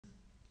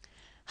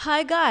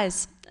Hi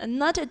guys,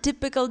 not a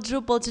typical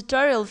Drupal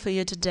tutorial for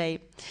you today.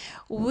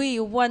 We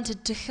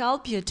wanted to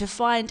help you to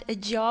find a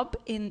job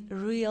in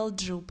real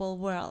Drupal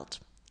world.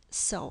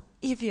 So,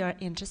 if you are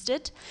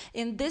interested,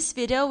 in this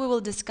video we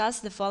will discuss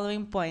the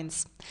following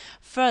points.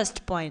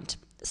 First point,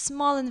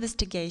 small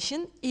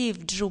investigation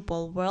if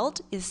Drupal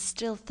world is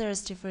still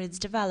thirsty for its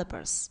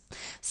developers.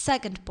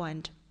 Second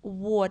point,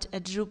 what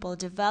a Drupal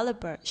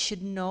developer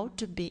should know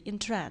to be in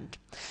trend.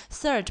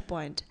 Third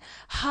point,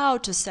 how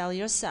to sell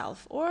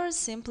yourself or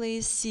simply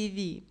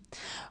CV.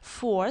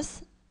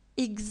 Fourth,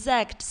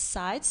 exact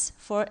sites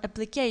for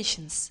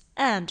applications.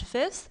 And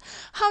fifth,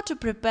 how to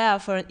prepare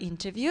for an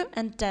interview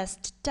and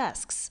test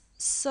tasks.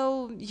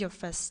 So, your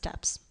first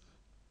steps.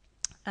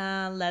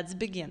 Let's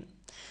begin.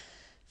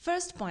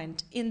 First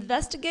point,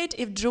 investigate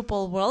if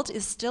Drupal world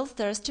is still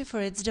thirsty for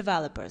its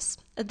developers.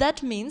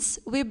 That means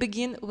we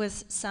begin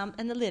with some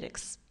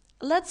analytics.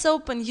 Let's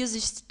open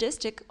usage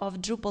statistic of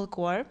Drupal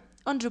core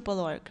on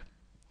Drupal.org.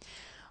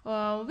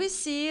 We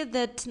see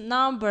that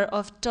number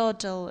of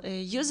total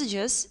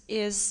usages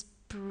is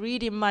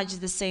pretty much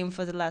the same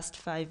for the last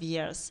 5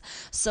 years.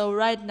 So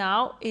right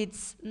now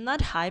it's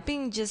not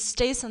hyping, just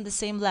stays on the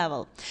same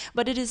level,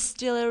 but it is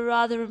still a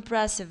rather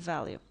impressive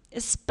value,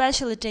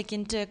 especially take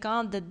into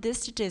account that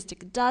this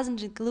statistic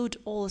doesn't include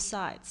all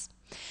sites.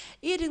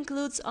 It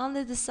includes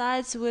only the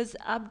sites with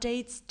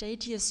update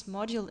status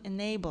module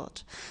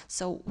enabled,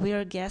 so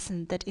we're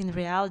guessing that in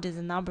reality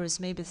the number is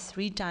maybe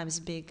 3 times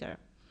bigger.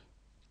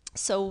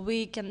 So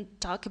we can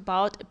talk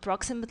about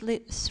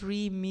approximately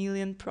 3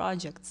 million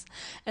projects,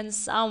 and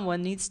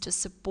someone needs to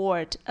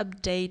support,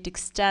 update,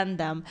 extend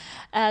them,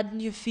 add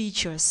new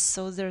features,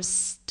 so there's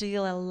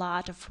still a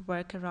lot of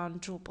work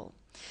around Drupal.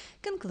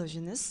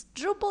 Conclusion is,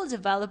 Drupal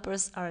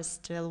developers are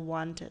still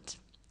wanted.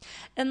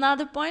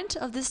 Another point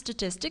of this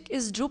statistic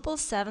is Drupal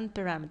 7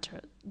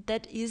 parameter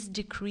that is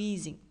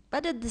decreasing,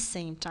 but at the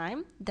same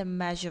time the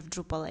measure of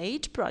Drupal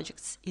 8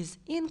 projects is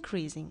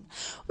increasing,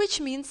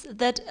 which means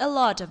that a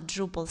lot of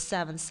Drupal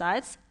 7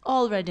 sites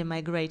already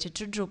migrated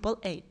to Drupal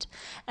 8,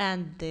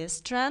 and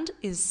this trend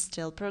is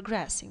still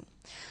progressing.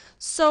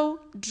 So,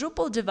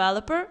 Drupal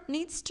developer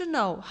needs to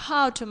know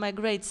how to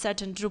migrate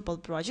certain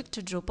Drupal project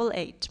to Drupal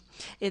 8.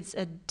 It's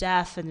a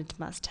definite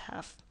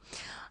must-have.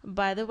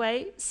 By the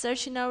way,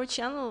 search in our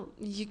channel,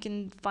 you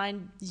can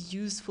find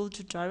useful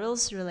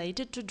tutorials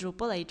related to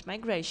Drupal 8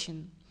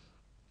 migration.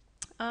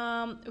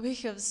 We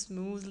have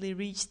smoothly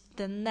reached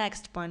the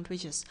next point,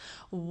 which is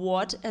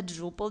what a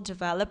Drupal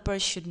developer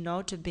should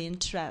know to be in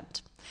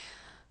trend.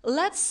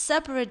 Let's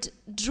separate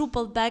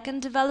Drupal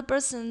backend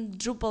developers and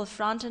Drupal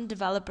frontend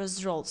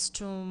developers roles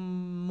to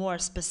more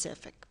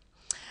specific.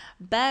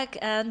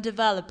 Backend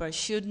developer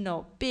should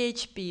know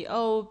PHP,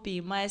 OOP,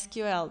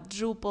 MySQL,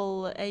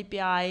 Drupal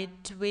API,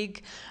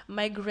 Twig,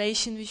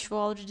 migration, which we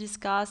already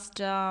discussed,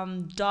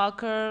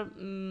 Docker,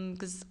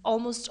 because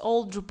almost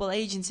all Drupal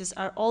agencies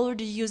are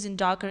already using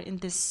Docker in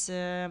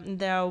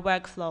their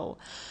workflow,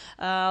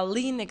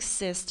 Linux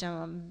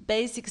system,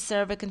 basic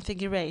server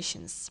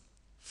configurations.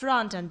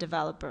 Front-end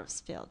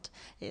developers field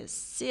is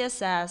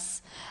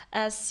CSS,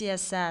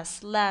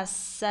 SCSS, LESS,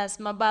 SES,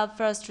 mobile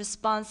first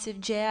responsive,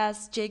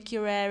 JS,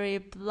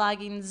 jQuery,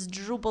 plugins,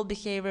 Drupal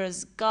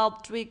behaviors,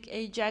 Gulp, Twig,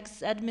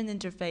 Ajax, admin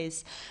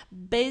interface,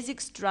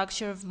 basic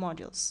structure of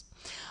modules.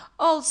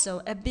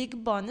 Also, a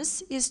big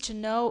bonus is to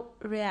know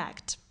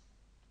React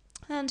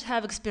and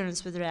have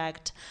experience with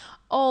React.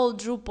 All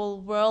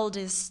Drupal world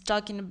is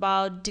talking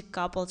about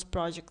decoupled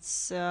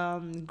projects.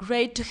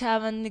 Great to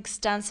have an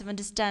extensive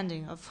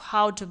understanding of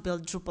how to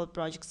build Drupal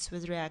projects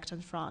with React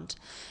and front,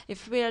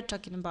 if we are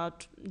talking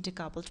about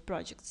decoupled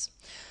projects.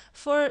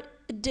 For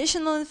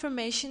additional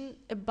information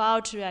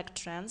about React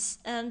trends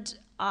and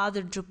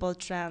other Drupal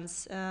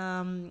trends,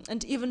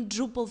 and even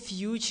Drupal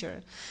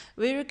future,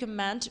 we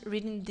recommend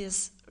reading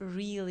this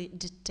really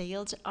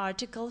detailed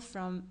article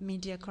from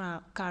Media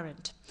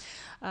Current.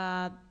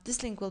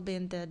 This link will be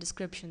in the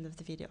description of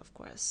the video, of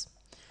course.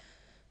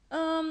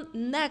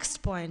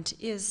 Next point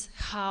is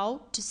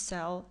how to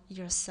sell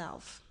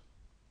yourself,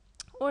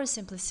 or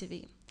simply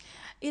CV.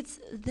 It's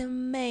the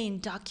main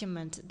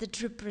document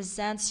that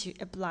represents you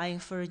applying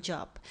for a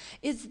job.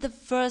 It's the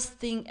first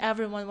thing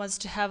everyone wants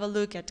to have a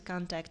look at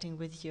contacting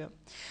with you.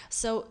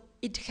 So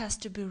it has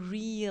to be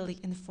really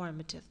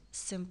informative,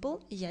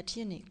 simple yet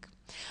unique.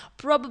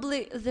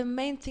 Probably the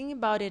main thing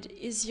about it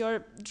is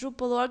your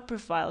Drupal.org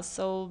profile,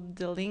 so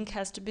the link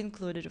has to be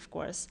included, of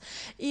course.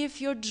 If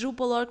your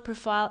Drupal.org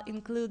profile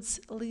includes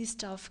a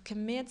list of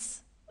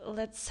commits,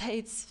 let's say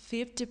it's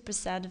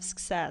 50% of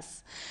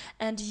success.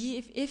 And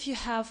if you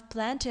have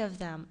plenty of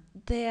them,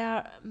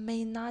 there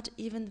may not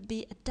even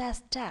be a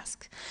test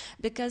task,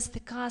 because the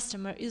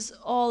customer is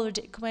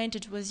already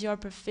acquainted with your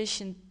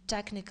proficient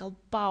technical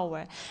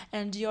power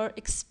and your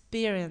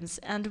experience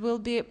and will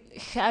be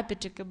happy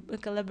to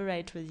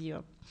collaborate with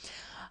you.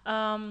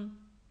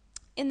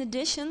 In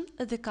addition,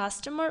 the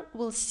customer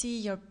will see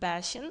your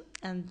passion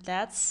and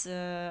that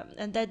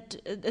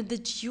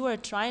you are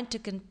trying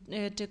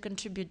to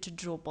contribute to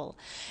Drupal.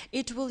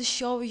 It will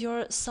show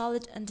your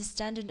solid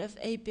understanding of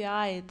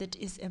API that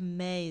is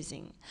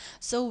amazing.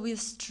 So we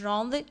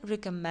strongly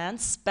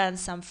recommend spend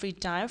some free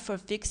time for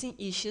fixing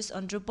issues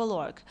on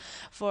Drupal.org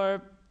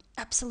for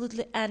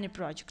absolutely any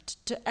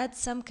project to add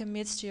some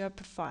commits to your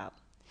profile.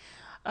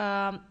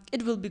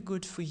 It will be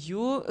good for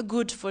you,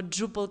 good for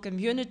Drupal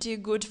community,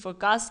 good for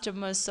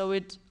customers, so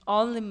it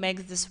only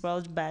makes this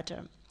world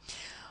better.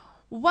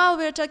 While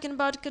we're talking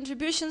about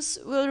contributions,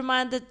 we'll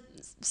remind that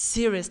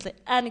seriously,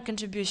 any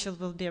contribution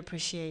will be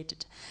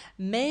appreciated.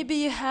 Maybe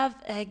you have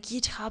a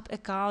GitHub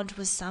account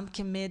with some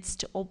commits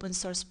to open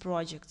source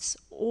projects,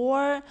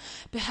 or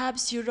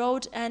perhaps you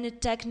wrote any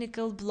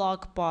technical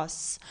blog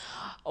posts,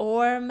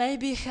 or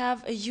maybe you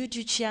have a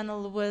YouTube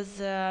channel with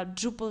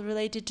Drupal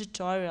related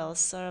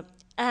tutorials, or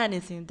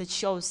anything that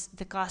shows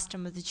the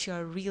customer that you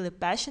are really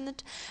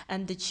passionate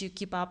and that you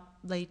keep up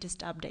latest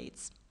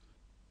updates.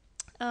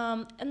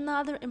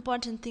 Another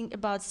important thing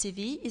about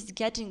CV is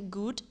getting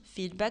good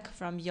feedback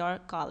from your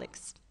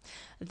colleagues.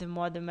 The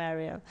more the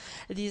merrier.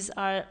 These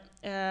are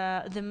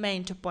the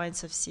main 2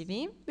 points of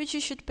CV, which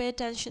you should pay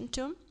attention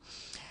to.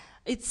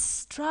 Its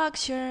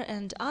structure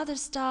and other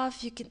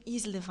stuff you can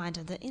easily find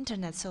on the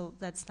internet, so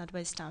let's not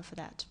waste time for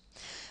that.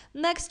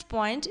 Next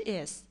point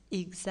is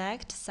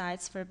exact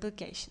sites for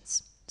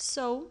applications.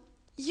 So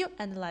you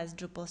analyze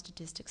Drupal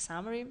statistics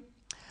summary,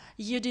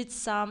 you did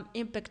some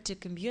impact to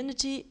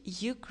community,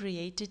 you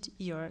created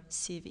your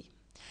CV.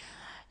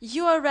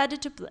 You are ready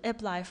to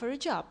apply for a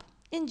job.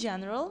 In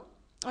general,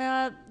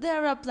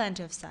 there are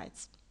plenty of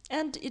sites,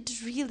 and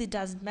it really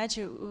doesn't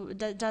matter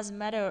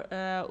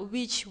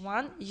which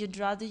one you'd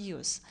rather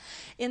use.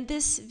 In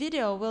this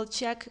video, we'll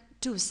check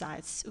 2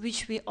 sites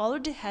which we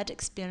already had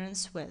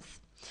experience with.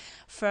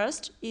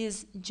 First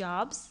is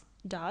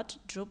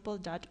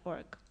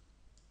jobs.drupal.org.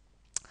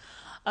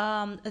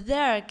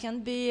 There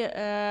can be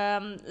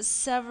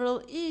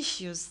several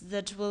issues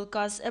that will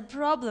cause a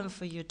problem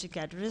for you to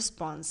get a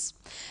response.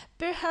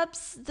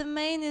 Perhaps the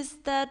main is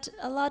that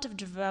a lot of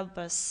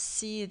developers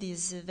see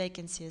these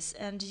vacancies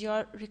and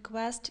your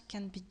request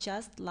can be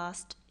just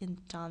lost in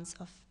tons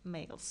of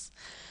mails.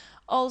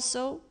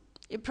 Also,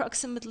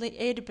 approximately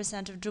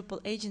 80% of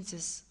Drupal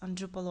agencies on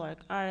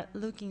Drupal.org are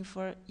looking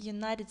for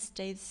United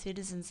States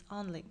citizens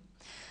only.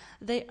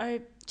 They are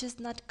just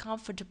not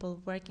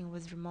comfortable working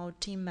with remote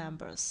team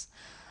members.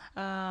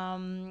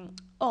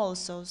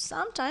 Also,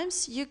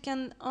 sometimes you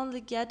can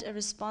only get a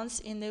response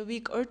in a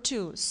week or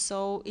 2,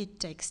 so it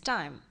takes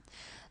time.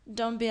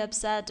 Don't be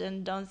upset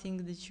and don't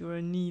think that you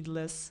are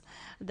needless.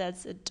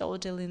 That's a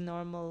totally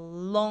normal,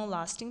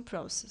 long-lasting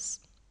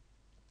process.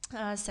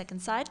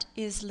 Second site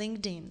is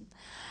LinkedIn.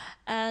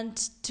 And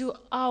to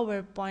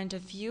our point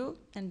of view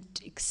and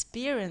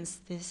experience,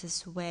 this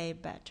is way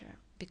better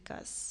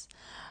because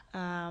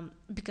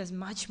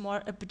much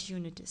more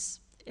opportunities.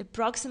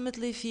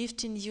 Approximately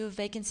 15 new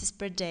vacancies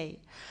per day.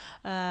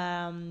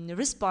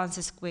 Response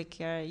is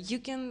quicker. You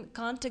can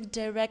contact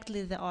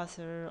directly the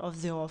author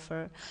of the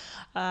offer.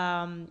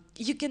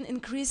 You can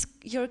increase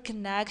your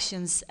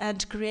connections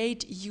and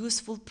create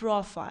useful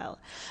profile.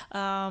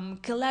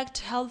 Collect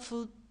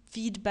helpful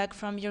feedback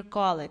from your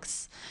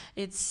colleagues.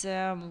 It's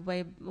a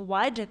way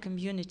wider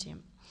community.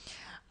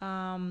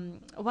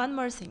 One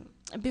more thing.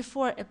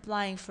 Before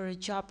applying for a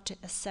job to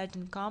a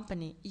certain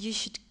company, you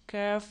should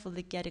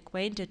carefully get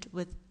acquainted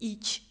with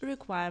each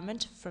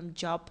requirement from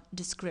job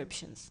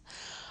descriptions.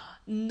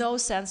 No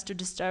sense to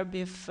disturb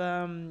if,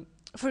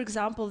 for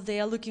example, they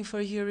are looking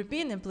for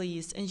European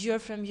employees and you're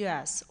from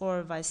US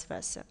or vice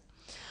versa.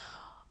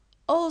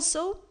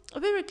 Also,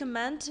 we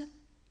recommend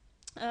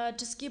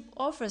to skip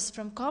offers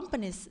from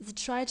companies that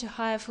try to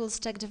hire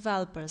full-stack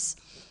developers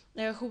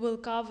who will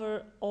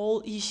cover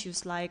all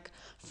issues like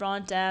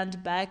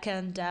front-end,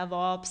 back-end,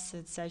 DevOps,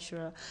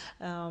 etc.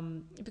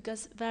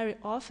 Because very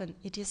often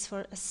it is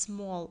for a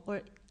small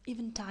or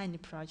even tiny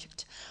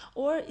project,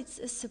 or it's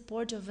a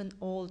support of an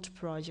old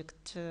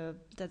project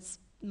that's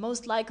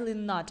most likely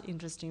not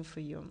interesting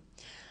for you.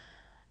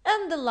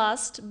 And the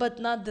last but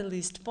not the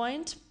least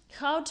point,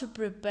 how to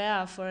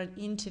prepare for an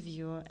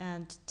interview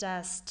and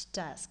test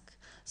task,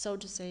 so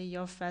to say,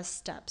 your first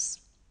steps.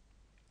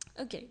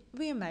 Okay,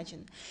 we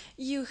imagine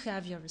you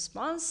have your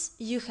response,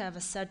 you have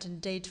a certain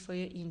date for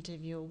your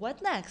interview.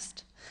 What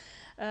next?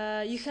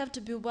 You have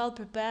to be well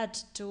prepared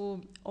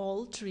to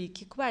all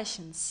tricky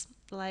questions.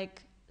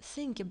 Like,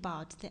 think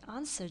about the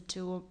answer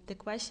to the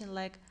question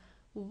like,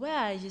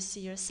 where you see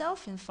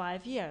yourself in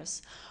 5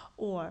 years?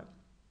 Or,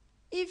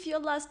 if your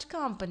last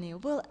company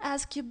will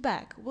ask you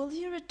back, will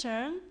you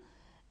return?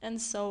 And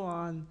so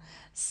on.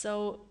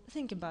 So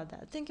think about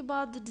that. Think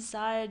about the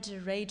desired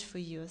rate for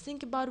you.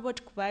 Think about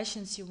what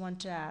questions you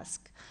want to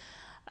ask.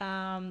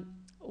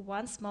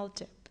 One small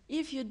tip.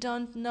 If you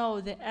don't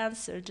know the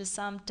answer to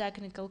some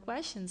technical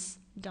questions,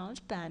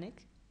 don't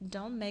panic.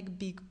 Don't make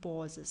big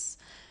pauses.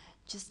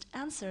 Just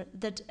answer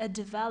that a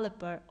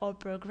developer or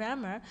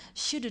programmer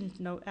shouldn't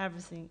know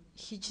everything.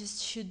 He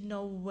just should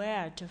know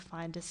where to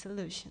find a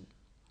solution.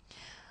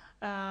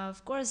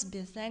 Of course,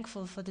 be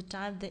thankful for the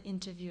time the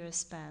interviewer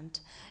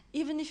spent.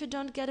 Even if you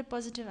don't get a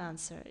positive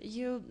answer,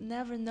 you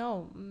never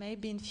know.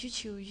 Maybe in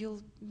future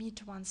you'll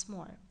meet once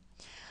more.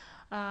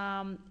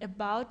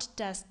 About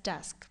test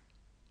task.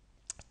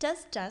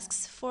 Test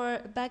tasks for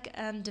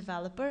back-end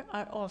developer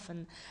are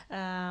often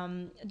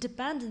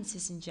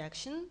dependencies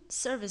injection,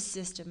 service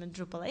system in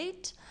Drupal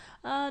 8,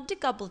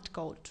 decoupled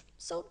code.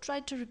 So try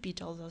to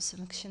repeat all those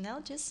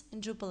functionalities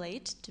in Drupal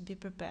 8 to be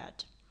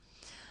prepared.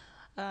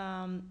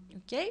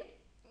 Okay,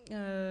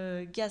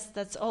 guess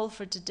that's all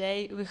for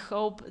today. We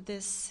hope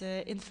this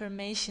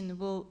information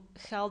will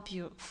help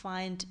you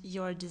find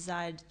your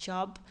desired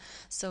job.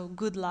 So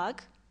good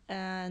luck,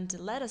 and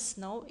let us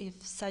know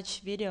if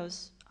such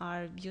videos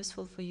are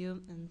useful for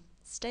you, and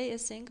stay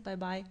async. Bye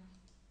bye.